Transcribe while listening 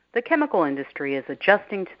The chemical industry is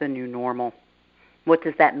adjusting to the new normal. What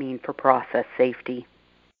does that mean for process safety?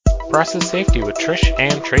 Process Safety with Trish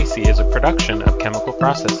and Tracy is a production of Chemical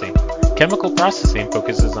Processing. Chemical Processing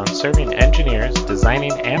focuses on serving engineers,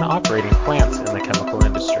 designing, and operating plants in the chemical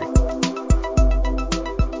industry.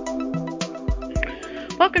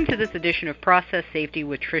 Welcome to this edition of Process Safety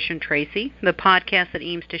with Trish and Tracy, the podcast that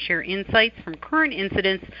aims to share insights from current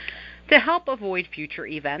incidents to help avoid future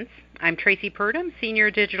events. I'm Tracy Purdom, Senior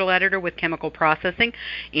Digital Editor with Chemical Processing,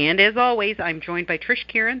 and as always, I'm joined by Trish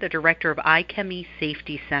Kieran, the Director of iChemie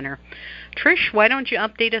Safety Center. Trish, why don't you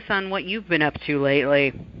update us on what you've been up to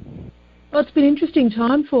lately? Well, it's been an interesting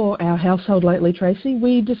time for our household lately, Tracy.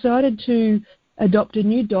 We decided to adopt a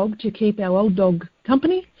new dog to keep our old dog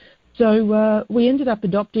company, so we ended up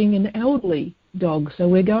adopting an elderly dog. So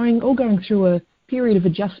we're all going through a period of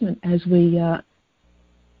adjustment as we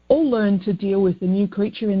all learn to deal with the new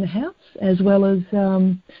creature in the house, as well as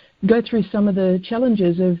go through some of the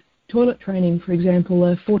challenges of toilet training, for example,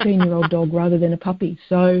 a 14-year-old dog rather than a puppy.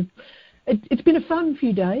 So it's been a fun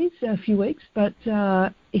few weeks, but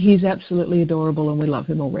he's absolutely adorable and we love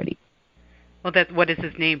him already. Well, what is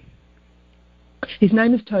his name? His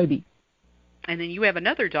name is Toby. And then you have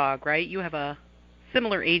another dog, right? You have a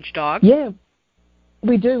similar age dog. Yeah.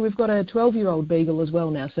 We do. We've got a 12-year-old beagle as well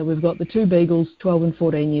now. So we've got the two beagles, 12 and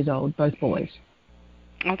 14 years old, both boys.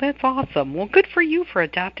 Oh, that's awesome. Well, good for you for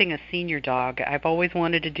adopting a senior dog. I've always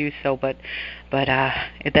wanted to do so, but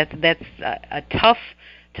that's a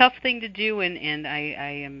tough thing to do, and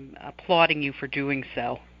I am applauding you for doing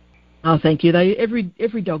so. Oh, thank you.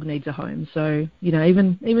 Every dog needs a home. So,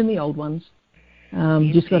 even the old ones.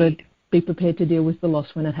 Just got to be prepared to deal with the loss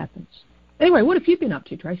when it happens. Anyway, what have you been up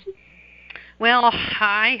to, Tracy? Well,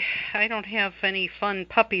 I don't have any fun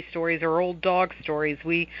puppy stories or old dog stories.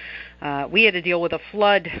 We had to deal with a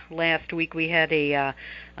flood last week. We had a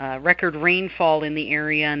record rainfall in the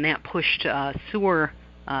area, and that pushed the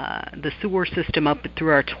sewer system up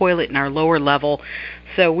through our toilet in our lower level.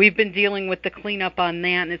 So we've been dealing with the cleanup on that,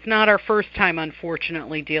 and it's not our first time,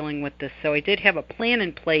 unfortunately, dealing with this. So I did have a plan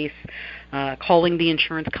in place, calling the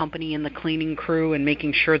insurance company and the cleaning crew and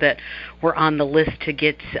making sure that we're on the list to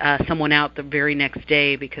get someone out the very next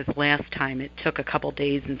day, because last time it took a couple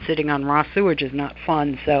days, and sitting on raw sewage is not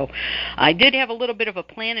fun. So I did have a little bit of a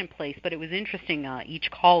plan in place, but it was interesting.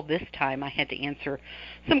 Each call this time I had to answer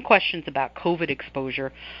some questions about COVID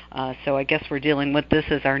exposure. So I guess we're dealing with this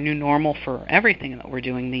as our new normal for everything that we're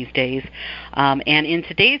doing these days. And in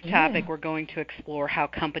today's topic, we're going to explore how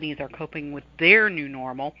companies are coping with their new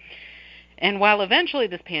normal. And while eventually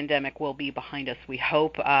this pandemic will be behind us, we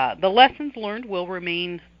hope, the lessons learned will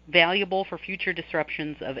remain valuable for future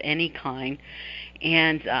disruptions of any kind.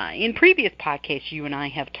 And in previous podcasts, you and I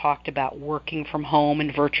have talked about working from home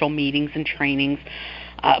and virtual meetings and trainings.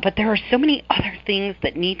 But there are so many other things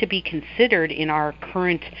that need to be considered in our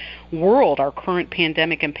current world, our current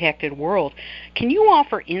pandemic-impacted world. Can you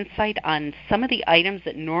offer insight on some of the items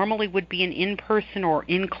that normally would be an in-person or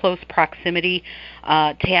in close proximity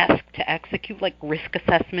task to execute, like risk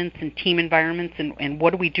assessments and team environments, and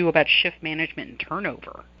what do we do about shift management and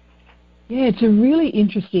turnover? Yeah, it's a really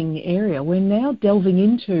interesting area. We're now delving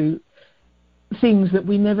into things that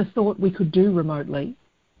we never thought we could do remotely.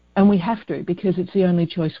 And we have to, because it's the only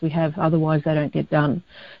choice we have, otherwise they don't get done.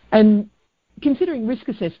 And considering risk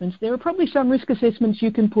assessments, there are probably some risk assessments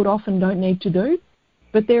you can put off and don't need to do,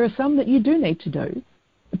 but there are some that you do need to do,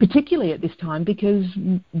 particularly at this time, because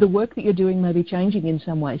the work that you're doing may be changing in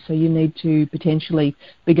some way, so you need to potentially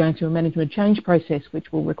be going through a management change process,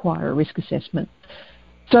 which will require a risk assessment.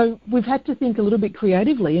 So we've had to think a little bit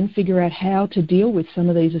creatively and figure out how to deal with some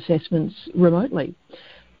of these assessments remotely.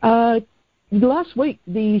 Last week,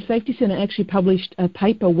 the Safety Centre actually published a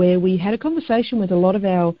paper where we had a conversation with a lot of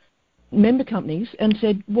our member companies and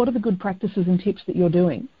said, what are the good practices and tips that you're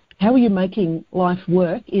doing? How are you making life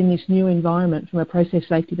work in this new environment from a process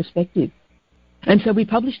safety perspective? And so we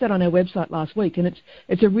published that on our website last week, and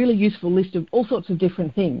it's a really useful list of all sorts of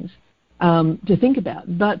different things to think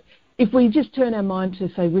about. But if we just turn our mind to,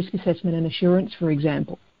 say, risk assessment and assurance, for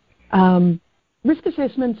example, risk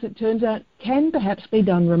assessments, it turns out, can perhaps be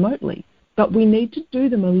done remotely, but we need to do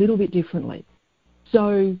them a little bit differently.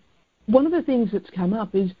 So one of the things that's come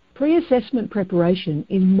up is pre-assessment preparation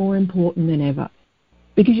is more important than ever,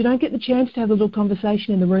 because you don't get the chance to have a little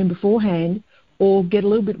conversation in the room beforehand or get a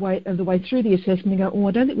little bit of the way through the assessment and go, oh,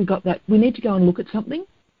 I don't think we got that. We need to go and look at something.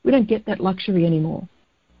 We don't get that luxury anymore.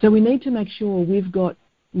 So we need to make sure we've got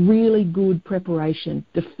really good preparation,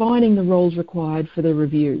 defining the roles required for the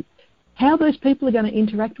review, how those people are going to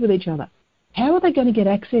interact with each other, how are they going to get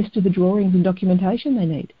access to the drawings and documentation they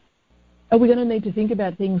need, Are we going to need to think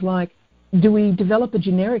about things like, do we develop a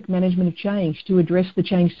generic management of change to address the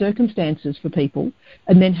changed circumstances for people,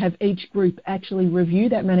 and then have each group actually review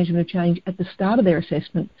that management of change at the start of their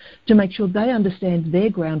assessment to make sure they understand their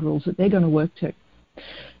ground rules that they're going to work to?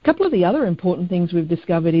 A couple of the other important things we've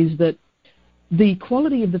discovered is that the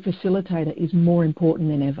quality of the facilitator is more important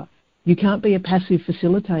than ever. You can't be a passive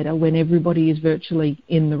facilitator when everybody is virtually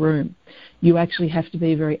in the room. You actually have to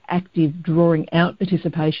be very active, drawing out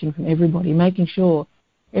participation from everybody, making sure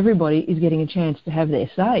everybody is getting a chance to have their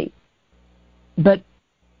say. But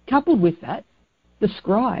coupled with that, the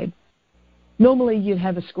scribe. Normally you'd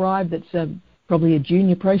have a scribe that's probably a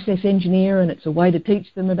junior process engineer, and it's a way to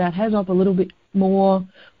teach them about HAZOP a little bit more,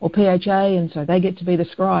 or PHA, and so they get to be the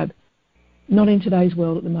scribe. Not in today's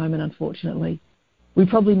world at the moment, unfortunately. We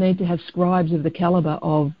probably need to have scribes of the calibre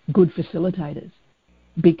of good facilitators,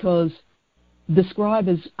 because the scribe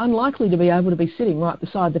is unlikely to be able to be sitting right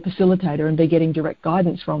beside the facilitator and be getting direct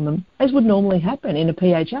guidance from them, as would normally happen in a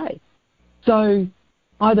PHA. So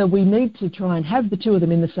either we need to try and have the two of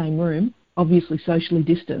them in the same room, obviously socially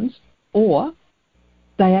distanced, or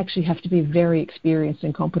they actually have to be a very experienced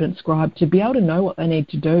and competent scribe to be able to know what they need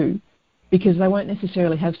to do, because they won't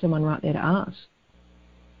necessarily have someone right there to ask.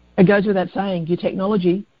 It goes without saying, your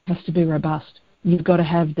technology has to be robust. You've got to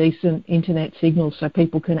have decent internet signals so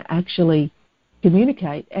people can actually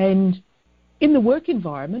communicate. And in the work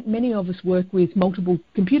environment, many of us work with multiple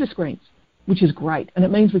computer screens, which is great. And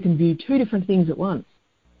it means we can view two different things at once.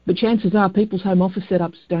 But chances are people's home office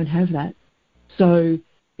setups don't have that. So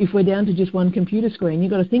if we're down to just one computer screen,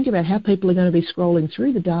 you've got to think about how people are going to be scrolling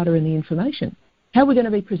through the data and the information. How we're going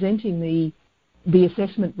to be presenting the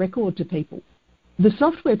assessment record to people. The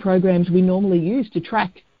software programs we normally use to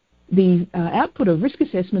track the output of risk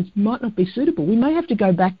assessments might not be suitable. We may have to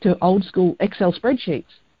go back to old school Excel spreadsheets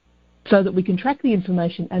so that we can track the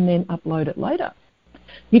information and then upload it later.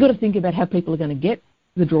 You've got to think about how people are going to get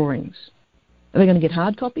the drawings. Are they going to get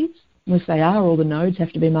hard copies? If they are, all the nodes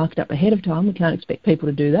have to be marked up ahead of time. We can't expect people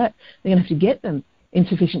to do that. They're going to have to get them in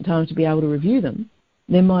sufficient time to be able to review them.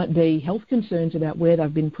 There might be health concerns about where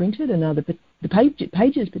they've been printed and are the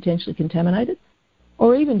pages potentially contaminated,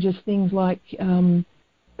 or even just things like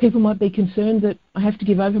people might be concerned that I have to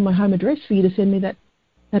give over my home address for you to send me that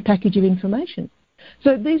package of information.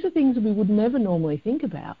 So these are things that we would never normally think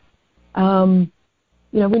about.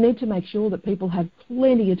 We need to make sure that people have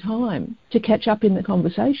plenty of time to catch up in the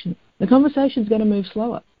conversation. The conversation's going to move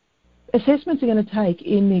slower. Assessments are going to take,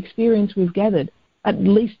 in the experience we've gathered, at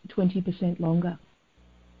least 20% longer.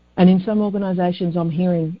 And in some organisations I'm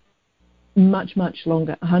hearing much, much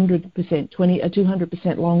longer, 100%,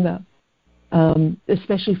 200% longer,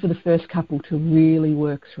 especially for the first couple to really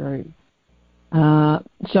work through.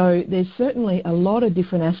 So there's certainly a lot of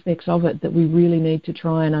different aspects of it that we really need to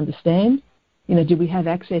try and understand. Do we have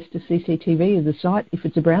access to CCTV as a site if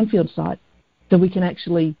it's a brownfield site, so we can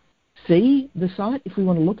actually see the site if we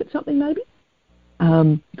want to look at something maybe?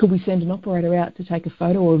 Could we send an operator out to take a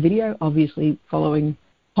photo or a video? Obviously following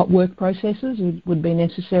hot work processes would be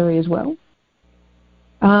necessary as well.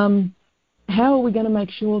 How are we going to make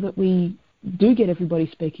sure that we do get everybody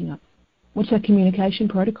speaking up? What's our communication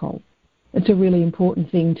protocol? It's a really important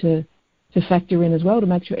thing to factor in as well, to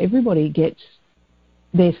make sure everybody gets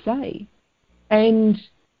their say. And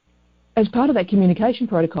as part of that communication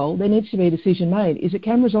protocol, there needs to be a decision made. Is it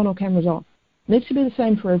cameras on or cameras off? It needs to be the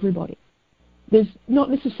same for everybody. There's not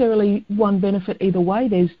necessarily one benefit either way.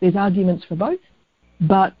 There's arguments for both,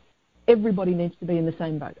 but everybody needs to be in the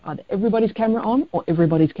same boat. Either everybody's camera on or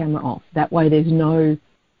everybody's camera off. That way there's no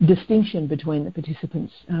distinction between the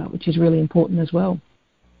participants, which is really important as well.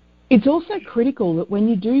 It's also critical that when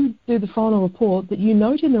you do the final report, that you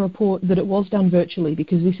note in the report that it was done virtually,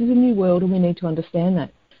 because this is a new world and we need to understand that.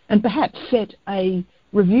 And perhaps set a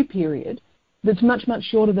review period that's much, much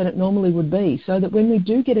shorter than it normally would be, so that when we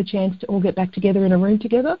do get a chance to all get back together in a room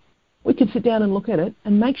together, we can sit down and look at it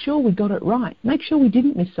and make sure we got it right, make sure we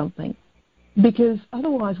didn't miss something, because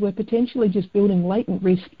otherwise we're potentially just building latent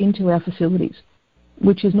risk into our facilities,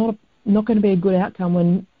 which is not going to be a good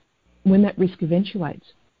outcome when that risk eventuates.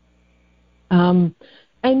 And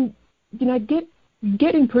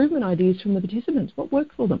get improvement ideas from the participants. What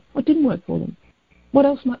worked for them? What didn't work for them? What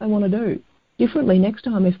else might they want to do differently next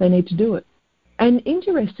time if they need to do it? And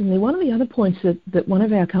interestingly, one of the other points that one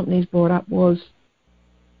of our companies brought up was,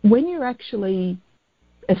 when you're actually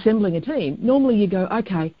assembling a team, normally you go,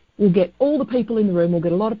 okay, we'll get all the people in the room, we'll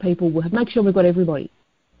get a lot of people, we'll make sure we've got everybody.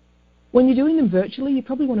 When you're doing them virtually, you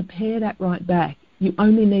probably want to pare that right back. You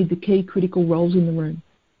only need the key critical roles in the room.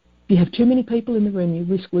 If you have too many people in the room, you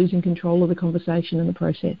risk losing control of the conversation and the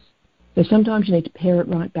process. So sometimes you need to pare it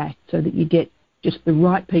right back so that you get just the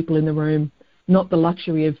right people in the room, not the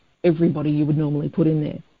luxury of everybody you would normally put in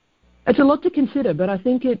there. It's a lot to consider, but I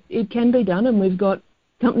think it can be done, and we've got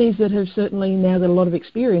companies that have certainly now got a lot of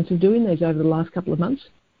experience of doing these over the last couple of months,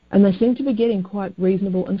 and they seem to be getting quite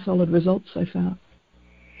reasonable and solid results so far.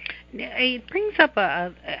 It brings up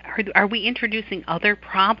are we introducing other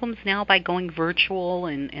problems now by going virtual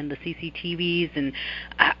and the CCTVs, and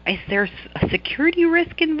is there a security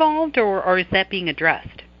risk involved, or is that being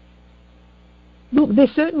addressed? Look,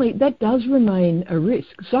 that does remain a risk.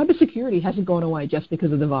 Cybersecurity hasn't gone away just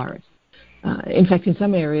because of the virus. In fact, in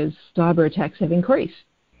some areas, cyber attacks have increased.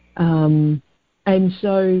 And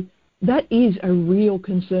so that is a real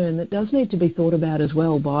concern that does need to be thought about as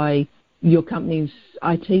well by your company's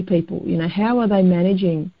IT people. How are they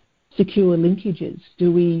managing secure linkages?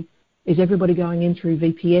 Is everybody going in through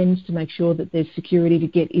VPNs to make sure that there's security to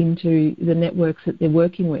get into the networks that they're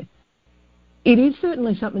working with? It is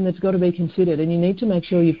certainly something that's got to be considered, and you need to make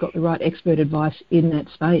sure you've got the right expert advice in that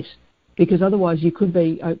space, because otherwise you could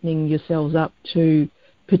be opening yourselves up to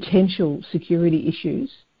potential security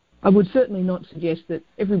issues. I would certainly not suggest that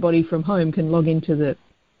everybody from home can log into the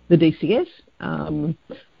DCS,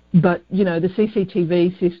 but, the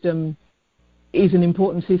CCTV system is an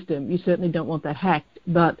important system. You certainly don't want that hacked,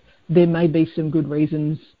 but there may be some good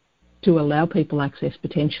reasons to allow people access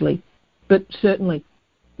potentially. But certainly,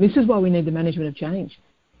 this is why we need the management of change.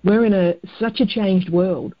 We're in such a changed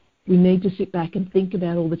world. We need to sit back and think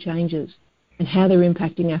about all the changes and how they're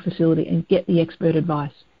impacting our facility and get the expert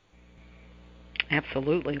advice.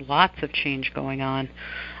 Absolutely. Lots of change going on.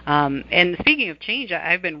 And speaking of change,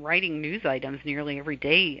 I've been writing news items nearly every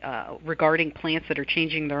day regarding plants that are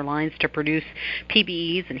changing their lines to produce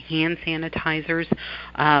PPEs and hand sanitizers.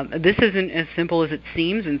 This isn't as simple as it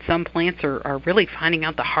seems, and some plants are really finding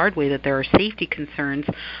out the hard way that there are safety concerns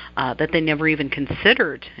that they never even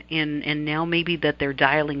considered. And now maybe that they're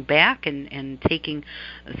dialing back and taking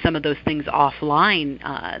some of those things offline.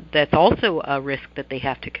 That's also a risk that they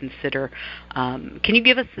have to consider. Can you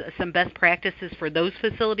give us some best practices for those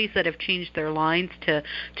facilities that have changed their lines to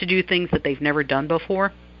do things that they've never done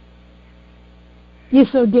before? Yes,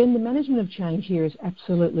 so again, the management of change here is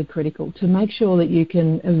absolutely critical to make sure that you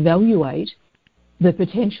can evaluate the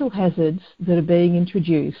potential hazards that are being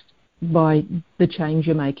introduced by the change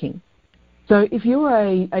you're making. So if you're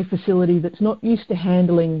a facility that's not used to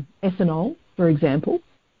handling ethanol, for example,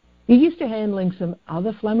 you're used to handling some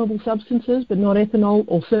other flammable substances, but not ethanol,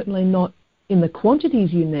 or certainly not in the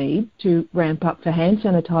quantities you need to ramp up for hand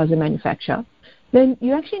sanitizer manufacture, then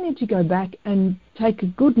you actually need to go back and take a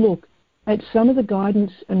good look at some of the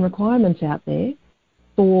guidance and requirements out there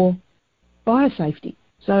for fire safety.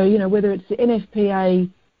 So, whether it's the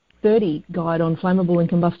NFPA 30 guide on flammable and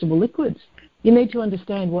combustible liquids, you need to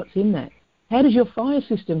understand what's in that. How does your fire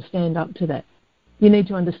system stand up to that? You need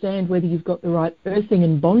to understand whether you've got the right earthing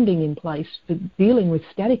and bonding in place for dealing with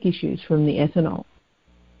static issues from the ethanol.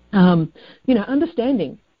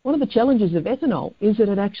 Understanding one of the challenges of ethanol is that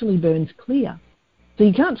it actually burns clear. So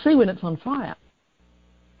you can't see when it's on fire,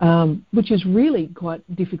 which is really quite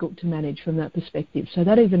difficult to manage from that perspective. So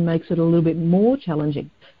that even makes it a little bit more challenging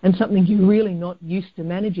and something you're really not used to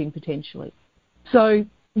managing potentially. So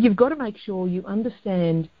you've got to make sure you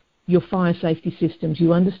understand your fire safety systems,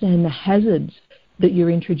 you understand the hazards that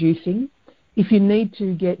you're introducing. If you need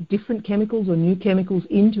to get different chemicals or new chemicals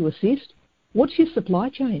in to assist, what's your supply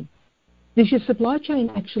chain? Does your supply chain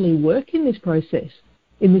actually work in this process,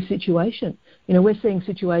 in this situation? We're seeing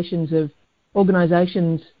situations of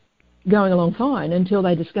organisations going along fine until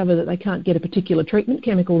they discover that they can't get a particular treatment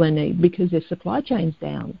chemical they need because their supply chain's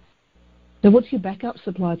down. So what's your backup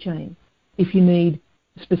supply chain if you need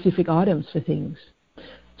specific items for things?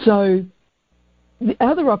 So the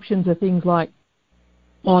other options are things like,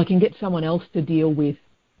 I can get someone else to deal with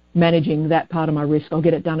managing that part of my risk. I'll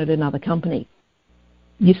get it done at another company.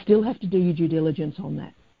 You still have to do your due diligence on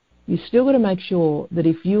that. You still got to make sure that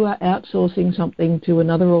if you are outsourcing something to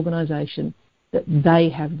another organisation, that they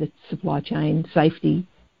have the supply chain safety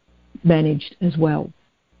managed as well.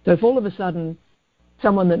 So if all of a sudden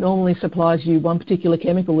someone that normally supplies you one particular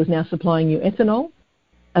chemical is now supplying you ethanol,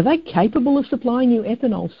 are they capable of supplying you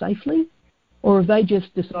ethanol safely? Or have they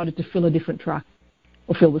just decided to fill a different truck,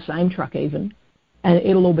 or fill the same truck even, and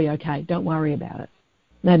it'll all be okay, don't worry about it?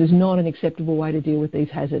 That is not an acceptable way to deal with these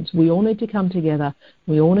hazards. We all need to come together.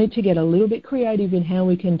 We all need to get a little bit creative in how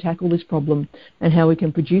we can tackle this problem and how we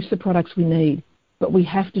can produce the products we need. But we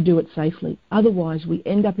have to do it safely. Otherwise, we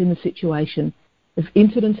end up in the situation of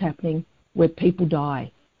incidents happening where people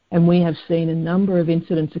die. And we have seen a number of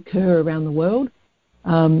incidents occur around the world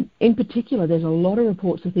In particular, there's a lot of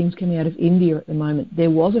reports of things coming out of India at the moment. There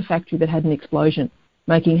was a factory that had an explosion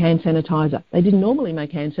making hand sanitizer. They didn't normally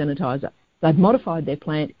make hand sanitizer. They'd modified their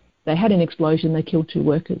plant. They had an explosion. They killed 2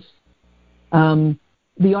 workers.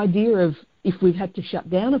 The idea of if we've had to shut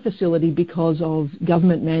down a facility because of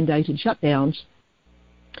government-mandated shutdowns,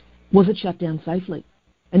 was it shut down safely?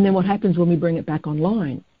 And then what happens when we bring it back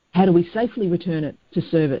online? How do we safely return it to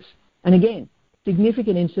service? And again,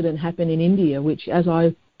 significant incident happened in India, which as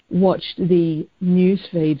I watched the news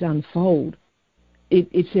feeds unfold,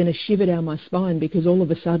 it sent a shiver down my spine, because all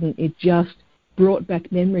of a sudden it just brought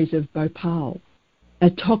back memories of Bhopal, a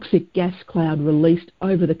toxic gas cloud released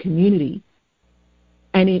over the community.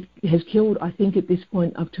 And it has killed, I think at this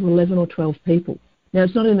point, up to 11 or 12 people. Now,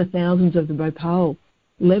 it's not in the thousands of the Bhopal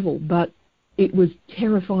level, but it was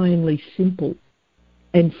terrifyingly simple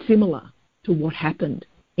and similar to what happened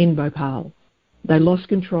in Bhopal. They lost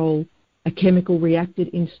control, a chemical reacted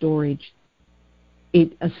in storage,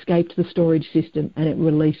 it escaped the storage system, and it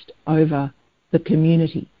released over the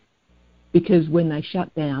community, because when they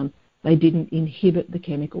shut down, they didn't inhibit the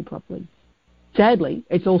chemical properly. Sadly,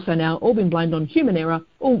 it's also now all been blamed on human error.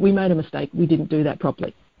 Oh, we made a mistake, we didn't do that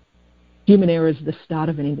properly. Human error is the start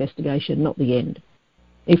of an investigation, not the end.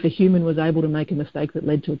 If a human was able to make a mistake that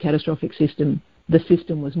led to a catastrophic system, the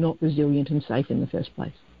system was not resilient and safe in the first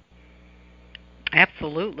place.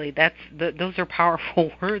 Absolutely. Those are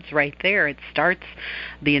powerful words right there. It starts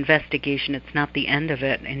the investigation. It's not the end of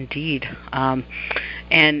it, indeed.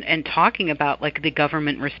 And talking about like the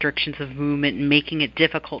government restrictions of movement and making it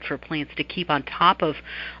difficult for plants to keep on top of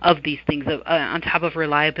these things, on top of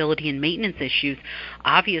reliability and maintenance issues,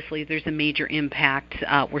 obviously there's a major impact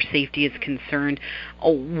where safety is concerned.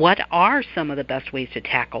 What are some of the best ways to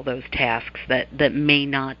tackle those tasks that may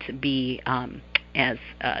not be as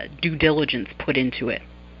due diligence put into it?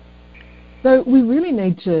 So we really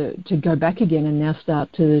need to go back again and now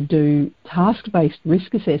start to do task-based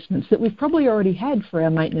risk assessments that we've probably already had for our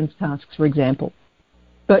maintenance tasks, for example.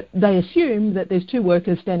 But they assume that there's 2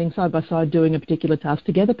 workers standing side by side doing a particular task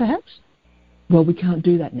together, perhaps. Well, we can't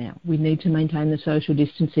do that now. We need to maintain the social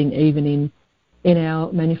distancing even in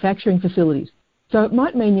our manufacturing facilities. So it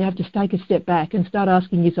might mean you have to take a step back and start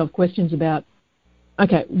asking yourself questions about,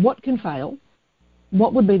 okay, what can fail?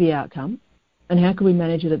 What would be the outcome? And how can we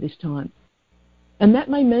manage it at this time? And that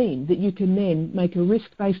may mean that you can then make a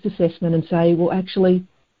risk-based assessment and say, well, actually,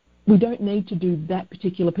 we don't need to do that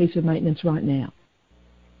particular piece of maintenance right now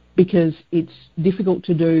because it's difficult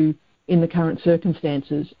to do in the current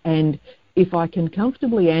circumstances. And if I can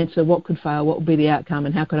comfortably answer what could fail, what would be the outcome,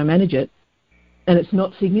 and how can I manage it, and it's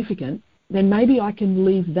not significant, then maybe I can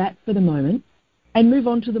leave that for the moment and move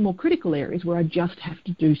on to the more critical areas where I just have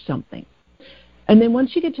to do something. And then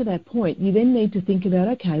once you get to that point, you then need to think about,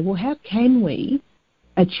 okay, well, how can we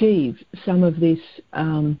achieve some of this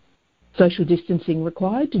social distancing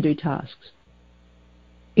required to do tasks?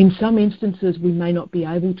 In some instances, we may not be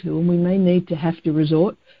able to, and we may need to have to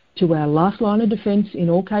resort to our last line of defence in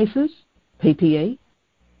all cases, PPE.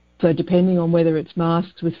 So depending on whether it's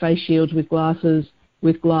masks with face shields, with glasses,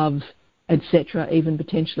 with gloves, etc., even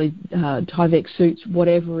potentially Tyvek suits,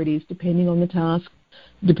 whatever it is, depending on the task,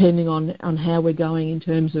 depending on how we're going in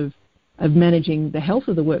terms of managing the health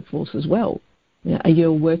of the workforce as well. You know, are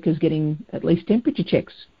your workers getting at least temperature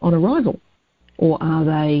checks on arrival? Or are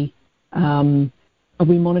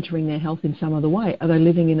we monitoring their health in some other way? Are they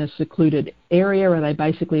living in a secluded area? Are they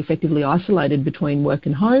basically effectively isolated between work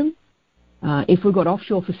and home? If we've got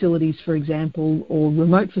offshore facilities, for example, or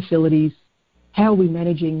remote facilities, how are we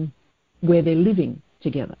managing where they're living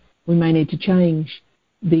together? We may need to change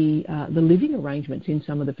the living arrangements in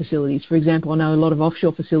some of the facilities. For example, I know a lot of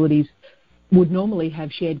offshore facilities would normally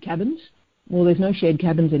have shared cabins. Well, there's no shared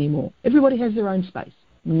cabins anymore. Everybody has their own space.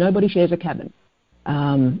 Nobody shares a cabin,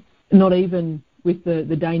 not even with the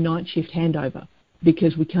day-night shift handover,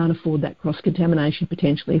 because we can't afford that cross-contamination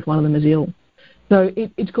potentially if one of them is ill. So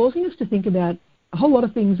it's causing us to think about a whole lot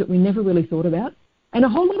of things that we never really thought about, and a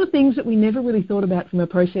whole lot of things that we never really thought about from a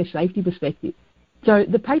process safety perspective. So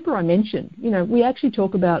the paper I mentioned, we actually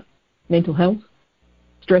talk about mental health,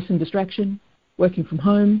 stress and distraction, working from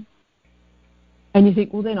home, and you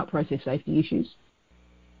think, well, they're not process safety issues,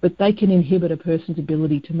 but they can inhibit a person's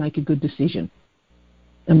ability to make a good decision.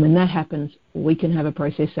 And when that happens, we can have a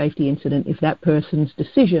process safety incident if that person's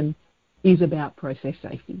decision is about process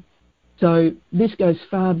safety. So this goes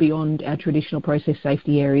far beyond our traditional process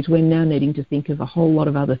safety areas. We're now needing to think of a whole lot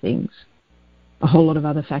of other things, a whole lot of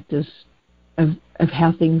other factors of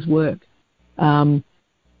how things work.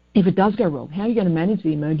 If it does go wrong, how are you going to manage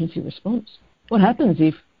the emergency response? What happens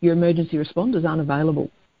if your emergency responders aren't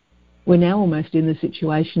available? We're now almost in the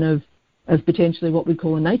situation of potentially what we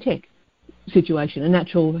call a NATEC situation, a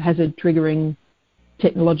natural hazard triggering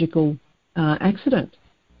technological accident.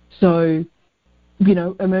 So,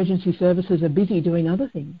 emergency services are busy doing other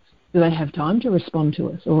things. Do they have time to respond to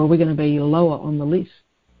us, or are we going to be lower on the list?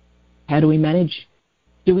 How do we manage?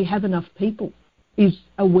 Do we have enough people?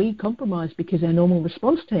 Are we compromised because our normal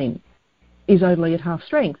response team is only at half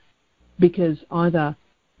strength because either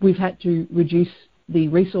we've had to reduce the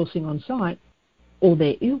resourcing on site or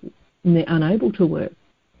they're ill and they're unable to work?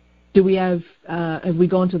 Do we have we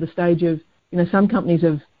gone to the stage of, some companies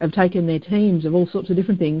have taken their teams of all sorts of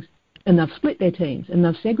different things and they've split their teams and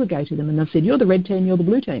they've segregated them and they've said, you're the red team, you're the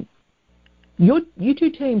blue team. You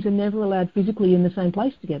two teams are never allowed physically in the same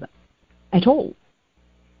place together at all,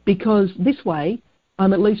 because this way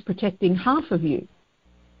I'm at least protecting half of you,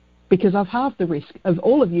 because I've halved the risk of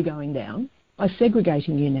all of you going down by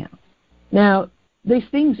segregating you now. Now, these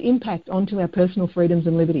things impact onto our personal freedoms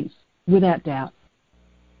and liberties, without doubt.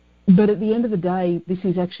 But at the end of the day, this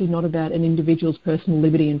is actually not about an individual's personal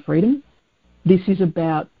liberty and freedom. This is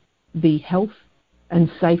about the health and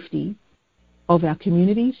safety of our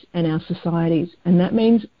communities and our societies. And that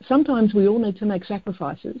means sometimes we all need to make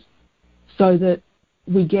sacrifices so that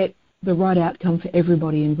we get the right outcome for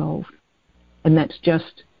everybody involved. And that's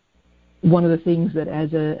just one of the things that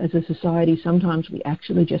as a society sometimes we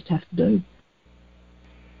actually just have to do.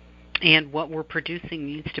 And what we're producing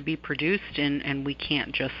needs to be produced, and we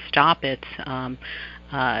can't just stop it.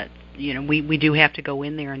 We do have to go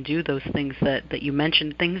in there and do those things that you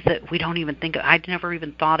mentioned, things that we don't even think of. I'd never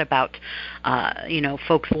even thought about,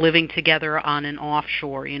 folks living together on an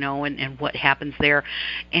offshore, and what happens there.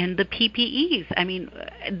 And the PPEs, I mean,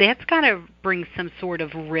 that's got to bring some sort of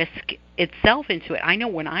risk itself into it. I know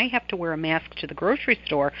when I have to wear a mask to the grocery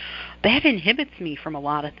store, that inhibits me from a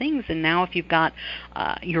lot of things. And now if you've got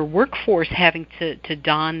your workforce having to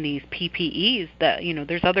don these PPEs, that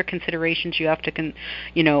there's other considerations you have to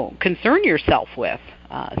concern yourself with.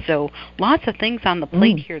 So lots of things on the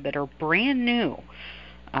plate here that are brand new.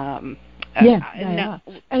 They are.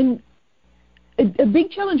 And a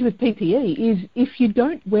big challenge with PPE is if you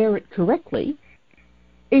don't wear it correctly,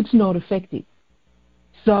 it's not effective.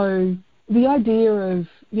 So the idea of,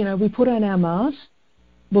 we put on our mask,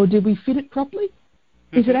 well, did we fit it properly?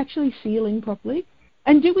 Is it actually sealing properly?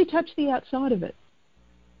 And do we touch the outside of it?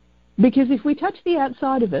 Because if we touch the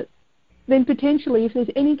outside of it, then potentially if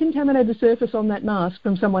there's any contaminated surface on that mask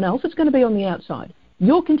from someone else, it's going to be on the outside.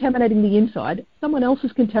 You're contaminating the inside, someone else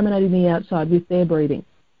is contaminating the outside with their breathing.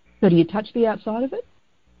 So do you touch the outside of it?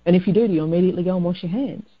 And if you do you immediately go and wash your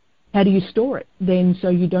hands? How do you store it then so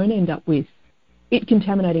you don't end up with it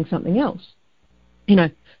contaminating something else?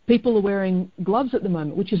 People are wearing gloves at the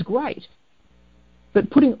moment, which is great. But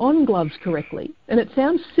putting on gloves correctly, and it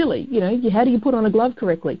sounds silly, how do you put on a glove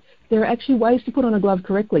correctly? There are actually ways to put on a glove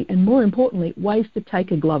correctly, and more importantly, ways to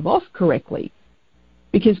take a glove off correctly.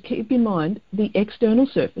 Because keep in mind, the external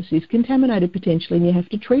surface is contaminated potentially, and you have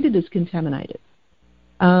to treat it as contaminated.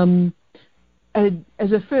 As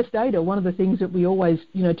a first aider, one of the things that we always,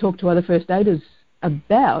 talk to other first aiders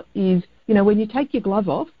about is, when you take your glove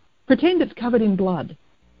off, pretend it's covered in blood,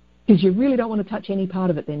 because you really don't want to touch any part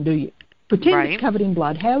of it then, do you? Pretend It's covered in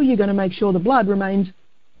blood. How are you going to make sure the blood remains,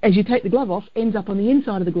 as you take the glove off, ends up on the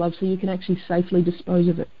inside of the glove so you can actually safely dispose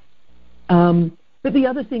of it? But the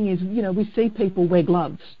other thing is, we see people wear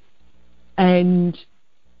gloves and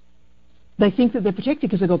they think that they're protected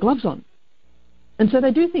because they've got gloves on. And so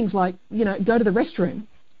they do things like, go to the restroom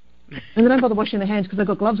and they don't bother washing their hands because they've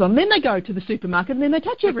got gloves on. Then they go to the supermarket and then they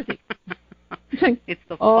touch everything. It's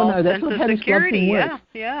the false sense of security.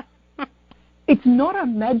 Yeah. It's not a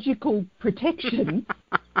magical protection.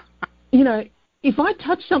 If I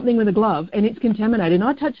touch something with a glove and it's contaminated and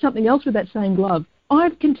I touch something else with that same glove,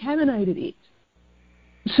 I've contaminated it.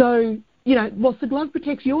 So, whilst the glove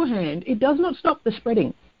protects your hand, it does not stop the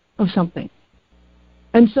spreading of something.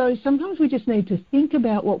 And so sometimes we just need to think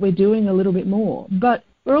about what we're doing a little bit more. But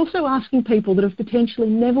we're also asking people that have potentially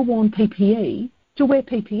never worn PPE to wear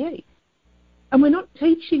PPE. And we're not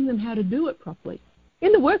teaching them how to do it properly.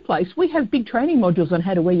 In the workplace, we have big training modules on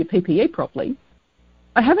how to wear your PPE properly.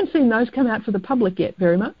 I haven't seen those come out for the public yet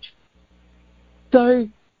very much. So,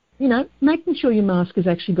 making sure your mask has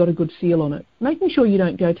actually got a good seal on it, making sure you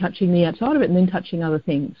don't go touching the outside of it and then touching other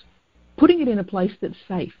things, putting it in a place that's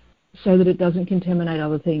safe so that it doesn't contaminate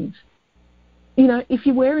other things. If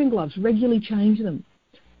you're wearing gloves, regularly change them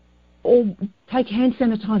or take hand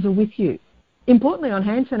sanitizer with you. Importantly, on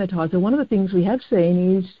hand sanitizer, one of the things we have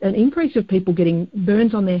seen is an increase of people getting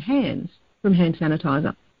burns on their hands from hand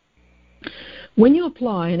sanitizer. When you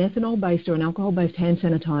apply an ethanol-based or an alcohol-based hand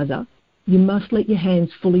sanitizer, you must let your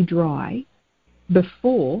hands fully dry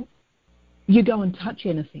before you go and touch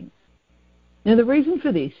anything. Now, the reason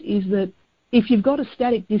for this is that if you've got a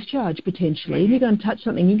static discharge potentially, and you go and touch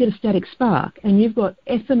something, you get a static spark, and you've got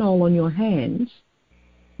ethanol on your hands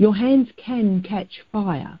can catch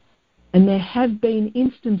fire. And there have been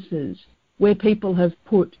instances where people have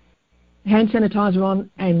put hand sanitizer on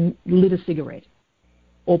and lit a cigarette,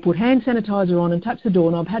 or put hand sanitizer on and touched the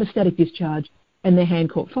doorknob, had a static discharge, and their hand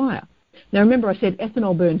caught fire. Now, remember I said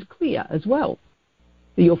ethanol burns clear as well.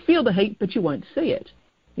 So you'll feel the heat, but you won't see it.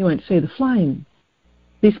 You won't see the flame.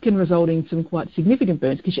 This can result in some quite significant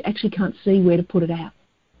burns because you actually can't see where to put it out.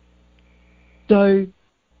 So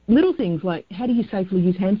little things like how do you safely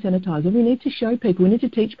use hand sanitizer, we need to show people, we need to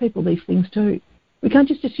teach people these things too. We can't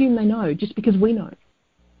just assume they know just because we know.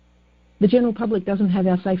 The general public doesn't have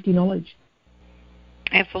our safety knowledge.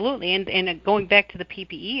 Absolutely, and going back to the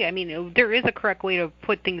PPE, I mean, there is a correct way to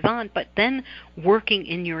put things on, but then working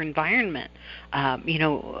in your environment,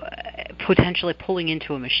 potentially pulling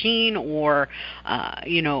into a machine or,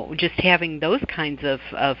 just having those kinds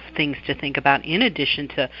of things to think about in addition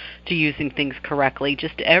to using things correctly.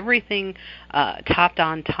 Just everything topped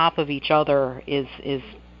on top of each other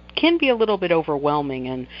can be a little bit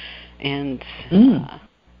overwhelming, and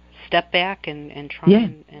step back and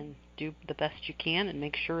try and do the best you can and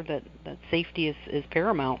make sure that safety is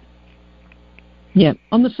paramount. Yeah,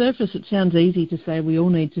 on the surface it sounds easy to say we all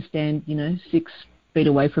need to stand, 6 feet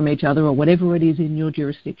away from each other or whatever it is in your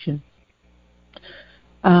jurisdiction.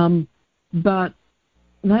 But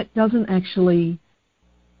that doesn't actually,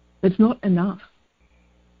 it's not enough.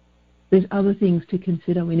 There's other things to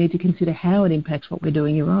consider. We need to consider how it impacts what we're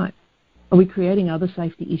doing. You're right. Are we creating other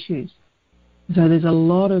safety issues? So there's a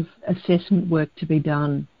lot of assessment work to be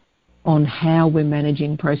done on how we're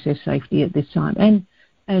managing process safety at this time,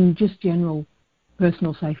 and just general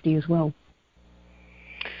personal safety as well.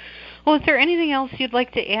 Well, is there anything else you'd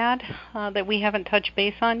like to add that we haven't touched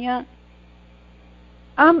base on yet?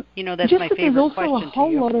 That's just my that favorite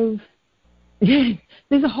question.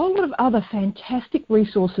 There's a whole lot of other fantastic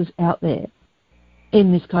resources out there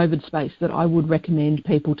in this COVID space that I would recommend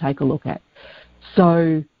people take a look at.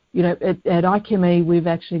 So, at IChemE, we've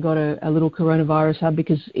actually got a little coronavirus hub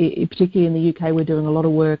because, particularly in the UK, we're doing a lot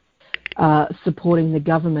of work supporting the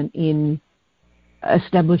government in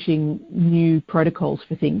establishing new protocols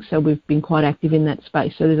for things. So we've been quite active in that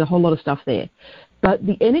space. So there's a whole lot of stuff there. But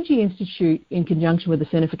the Energy Institute, in conjunction with the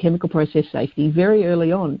Centre for Chemical Process Safety, very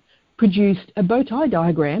early on, produced a bow tie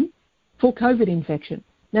diagram for COVID infection.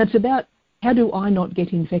 Now, it's about how do I not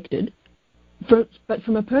get infected? But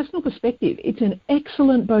from a personal perspective, it's an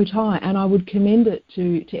excellent bow tie, and I would commend it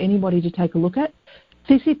to anybody to take a look at.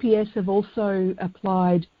 CCPS have also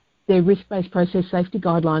applied their risk-based process safety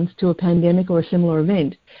guidelines to a pandemic or a similar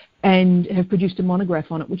event and have produced a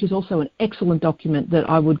monograph on it, which is also an excellent document that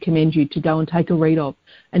I would commend you to go and take a read of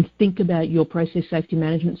and think about your process safety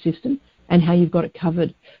management system and how you've got it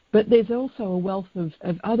covered. But there's also a wealth of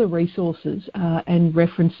other resources and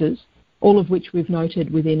references, all of which we've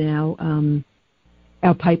noted within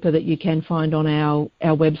our paper that you can find on our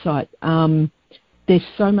website. There's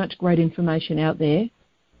so much great information out there.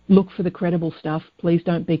 Look for the credible stuff. Please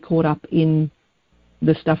don't be caught up in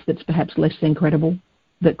the stuff that's perhaps less than credible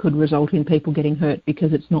that could result in people getting hurt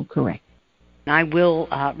because it's not correct. I will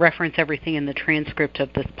reference everything in the transcript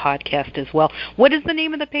of this podcast as well. What is the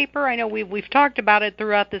name of the paper? I know we've talked about it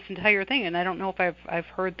throughout this entire thing, and I don't know if I've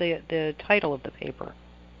heard the title of the paper.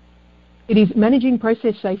 It is Managing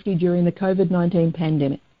Process Safety During the COVID-19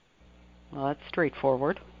 Pandemic. Well, that's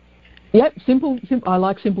straightforward. Yep, simple. I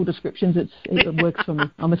like simple descriptions. It works for me.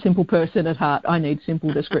 I'm a simple person at heart. I need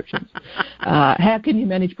simple descriptions. How can you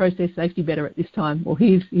manage process safety better at this time? Well,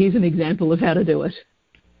 here's an example of how to do it.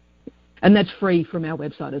 And that's free from our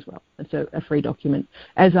website as well. It's a free document,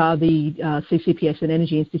 as are the CCPS and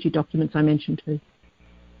Energy Institute documents I mentioned too.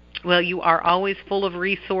 Well, you are always full of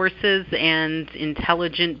resources and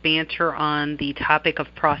intelligent banter on the topic of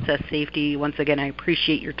process safety. Once again, I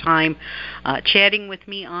appreciate your time chatting with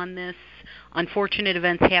me on this. Unfortunate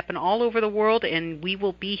events happen all over the world, and we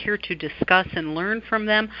will be here to discuss and learn from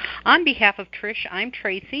them. On behalf of Trish, I'm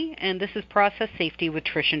Tracy, and this is Process Safety with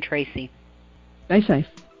Trish and Tracy. Stay safe.